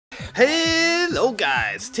Hello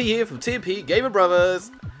guys, T here from TMP Gamer Brothers,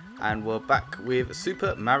 and we're back with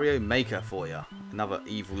Super Mario Maker for you. Another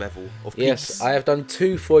evil level of peaks. Yes, I have done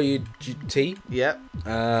 2 for you, T. Yep.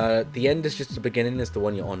 The end is just the beginning, is the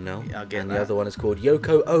one you're on now. Yeah, I get and that. the other one is called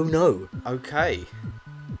Yoko Oh No. Okay.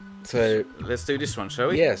 So let's do this one, shall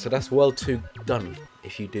we? yeah, so that's well 2 done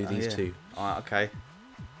if you do these yeah. 2. Alright, okay.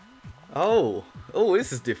 Oh,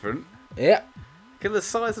 this is different. Yeah. Look at the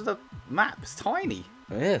size of the map, it's tiny.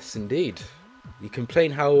 Yes, indeed. You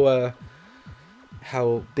complain how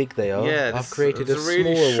big they are. Yeah, I've created a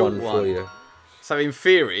really smaller short one for you. So in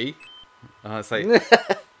theory,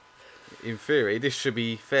 in theory, this should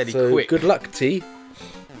be fairly So quick. good luck, T.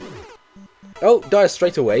 Oh, die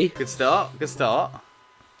straight away. Good start, good start.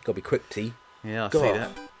 Gotta be quick, T. Yeah, I God. see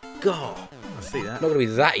that. God, I see that. not gonna be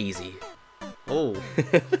that easy. Oh,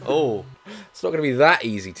 oh. It's not gonna be that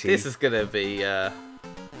easy, T. This is gonna be. There's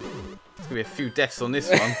gonna be a few deaths on this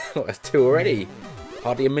one. Oh, that's 2 already.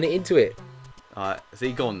 Hardly a minute into it. Alright, is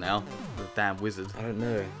he gone now? The damn wizard. I don't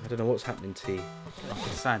know. I don't know what's happening, T. I can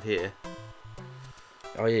stand here.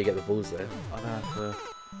 Oh yeah, you get the balls there. I don't have to.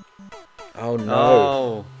 Oh no.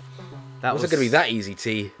 Oh, that Wasn't gonna be that easy,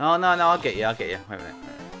 T. Oh no, I'll get you. Wait a minute.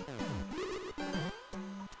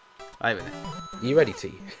 Wait a minute. You ready,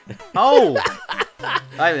 T? Oh! Wait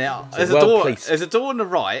a minute. So There's a well door. placed. There's a door on the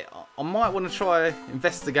right. I might want to try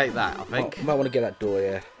investigate that. I think Might want to get that door,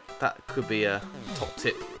 yeah. that could be a top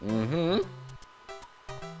tip. Mm-hmm.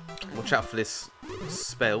 Watch out for this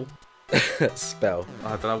spell. Spell. I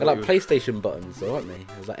don't know. They're What like PlayStation buttons, though, aren't they?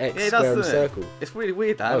 There's like X, Yeah, it square, does, and doesn't it? circle. It's really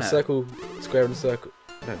weird, that. Oh, Isn't it? circle, square, and circle.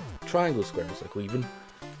 No, triangle, square, and circle. Even.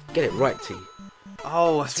 Get it right, T.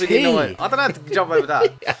 Oh, that's really T. annoying. I don't know how to jump over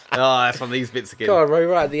that. Oh, that's one of these bits again. Go on,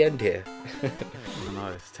 right at the end here. I know,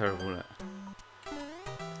 it's terrible, isn't it?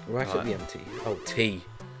 Right Right. at the end, T. Oh, T.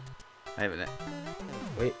 Wait a minute.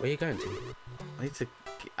 Where are you going, T? I need to.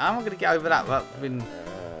 How am I going to get over that? Well,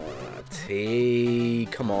 T.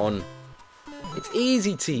 Come on. It's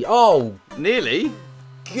easy, T. Oh, nearly.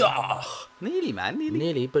 God. Nearly, man. Nearly.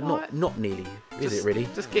 Nearly, but Alright. not nearly. Is it really?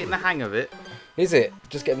 Just getting the hang of it. Is it?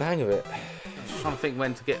 Just getting the hang of it. Just trying to think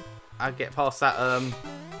when to get. I get past that.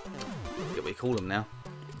 Get what you call them now.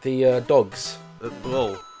 The dogs.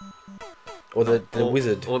 Whoa. Or the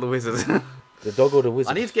wizard. Or the wizard. The dog or the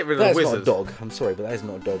wizard. I need to get rid of That's the not a wizard. dog. I'm sorry, but that is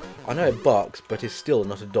not a dog. I know it barks, but it's still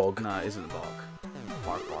not a dog. No, it isn't a bark.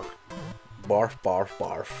 Bark, bark. Barf, barf,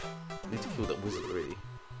 barf. I need to kill that wizard, really.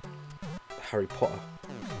 Harry Potter.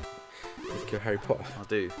 Let's kill Harry Potter. I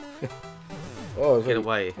do. Oh, Get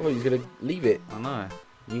away. Oh, he's gonna leave it. I know.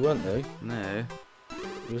 You weren't though. No.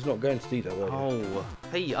 He was not going to do that, were you? Oh.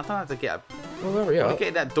 Hey, I don't have to get. Well, hurry I'm up.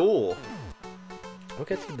 getting that door. I'll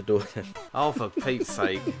get to the door then. Oh, for Pete's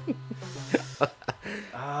sake.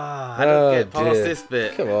 Ah, how do I get past dear. this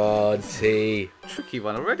bit? Come on, T. Tricky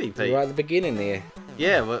one already, Pete. You're right at the beginning there.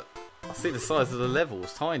 Yeah, but I see the size of the level.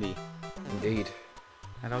 It's tiny. Indeed.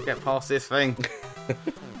 How do I get past this thing?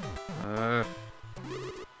 Oh,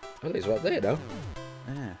 it's right there now.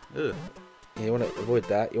 Yeah. Ugh. Yeah, you want to avoid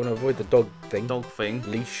that. You want to avoid the dog thing. Dog thing.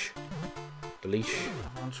 Leash. The leash.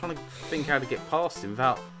 I'm trying to think how to get past him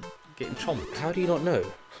without getting chomped. How do you not know?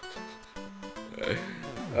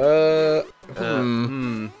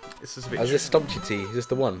 This is a bit. Has this stumped you, T? Is this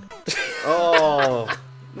the one? Oh,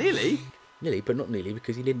 nearly. Nearly, but not nearly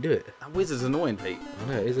because you didn't do it. That wizard's annoying, Pete.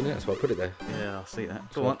 I know, isn't it? That's why I put it there. Yeah, I see that.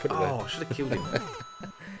 So Go I on. put it there. Oh, I should have killed him.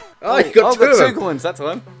 Oh, you got two of them. coins that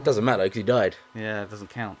time. Doesn't matter because he died. Yeah, it doesn't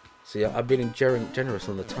count. So yeah, I've been generous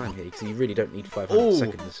on the time here because you really don't need 500 Ooh.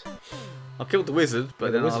 seconds. I killed the wizard, but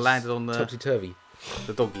Yeah, the then I wizard's landed on the topsy-turvy.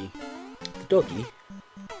 doggy. The doggy?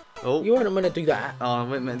 Oh, You weren't meant to do that. oh, I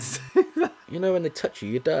wasn't meant to do that. You know when they touch you,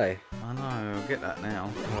 you die. I know, I'll get that now.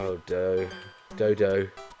 Oh, Dodo.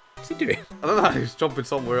 What's he doing? I don't know, he's jumping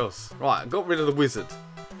somewhere else. Right, I got rid of the wizard.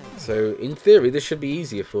 So, in theory, this should be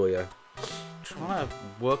easier for you. Trying to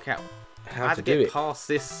work out How how to to do get it. past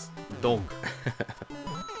this dog.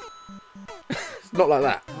 It's not like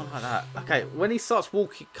that. Not like that. Okay, when he starts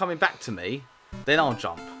coming back to me, then I'll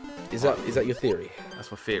jump. Is that your theory?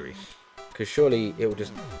 That's my theory. Because surely it will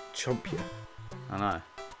just chomp you. I know.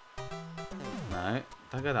 No,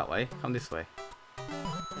 don't go that way. Come this way.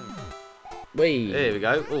 Wait. There we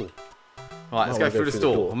go. Oh. Right, let's Oh, go we'll through the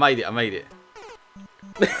door. door. I made it.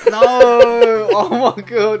 No! Oh my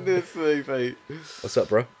goodness me, Pete. What's up,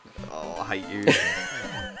 bro? Oh, I hate you.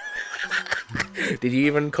 Did you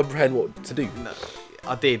even comprehend what to do? No,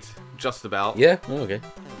 I did, just about. Yeah? Oh, okay.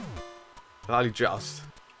 But only just.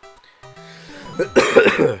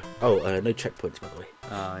 Oh, no checkpoints, by the way.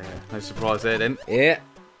 Oh, yeah. No surprise there then. Yeah.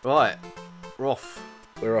 Right. We're off.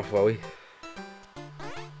 We're off, are we?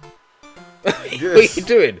 What are you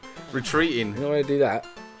doing? Retreating. You don't want to do that.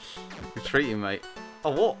 Retreating, mate.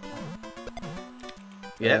 Oh, what?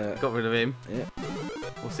 Yeah, got rid of him. Yeah.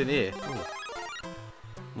 What's in here? Oh.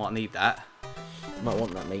 Might need that. Might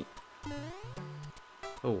want that, mate.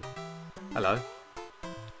 Oh. Hello.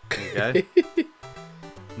 There you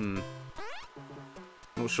go.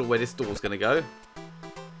 Not sure where this door's going to go.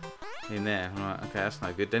 In there. Right, okay, that's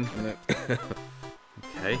no good then.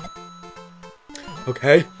 Okay.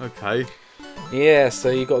 Okay. Okay. Yeah,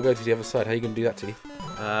 so you got to go to the other side. How are you going to do that, Tilly?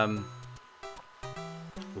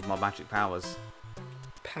 With my magic powers.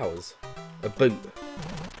 Powers? A boot?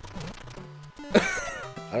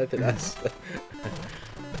 I don't think that's...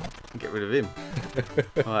 Get rid of him.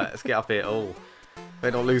 Alright, let's get up here. Oh.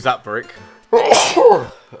 Better not lose that brick.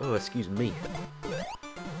 Oh, excuse me.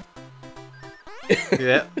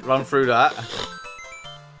 Yeah, run through that.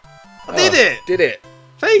 I did it! Did it?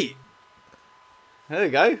 Feet! There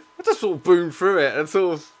you go. I just sort of boomed through it and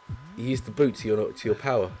sort of... You used the boot to your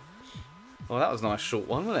power. Oh, that was a nice short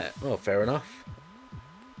one, wasn't it? Oh, fair enough.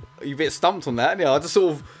 You a bit stumped on that, yeah. I just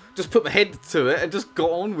sort of just put my head to it and just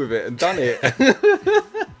got on with it and done it.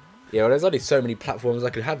 Yeah, well, there's only so many platforms I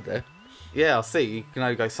could have there. Yeah, I see. You can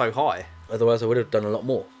only go so high. Otherwise, I would have done a lot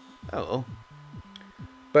more. Oh, well.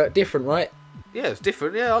 But different, right? Yeah, it's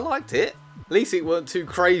different. Yeah, I liked it. At least it weren't too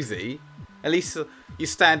crazy. At least you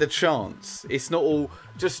stand a chance. It's not all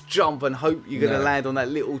just jump and hope you're going to land on that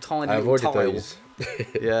little tiny I little avoided tile. those.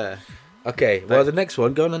 Yeah. Okay, well, the next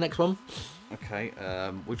one. Go on the next one. Okay,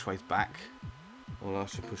 which way's back? Well, I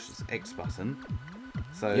should push this X button.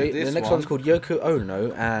 So The next one's called Yoko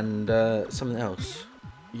Ono and something else.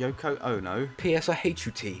 Yoko Ono. P.S. I hate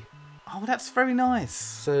you, T. Oh, that's very nice.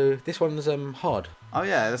 So this one's hard. Oh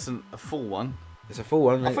yeah, that's a full one. It's a full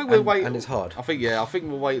one. I think we'll wait. And it's hard. I think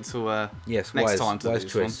we'll wait till yes, next wise, time to wise do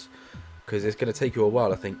this choice. Because it's going to take you a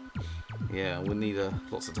while, I think. Yeah, we'll need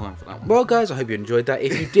lots of time for that one. Well, guys, I hope you enjoyed that.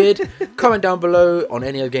 If you did, comment down below on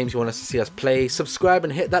any other games you want us to see us play. Subscribe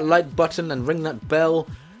and hit that like button and ring that bell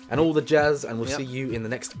and all the jazz. And we'll see you in the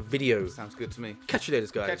next video. Sounds good to me. Catch you later,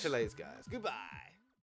 guys. Catch you later, guys. Goodbye.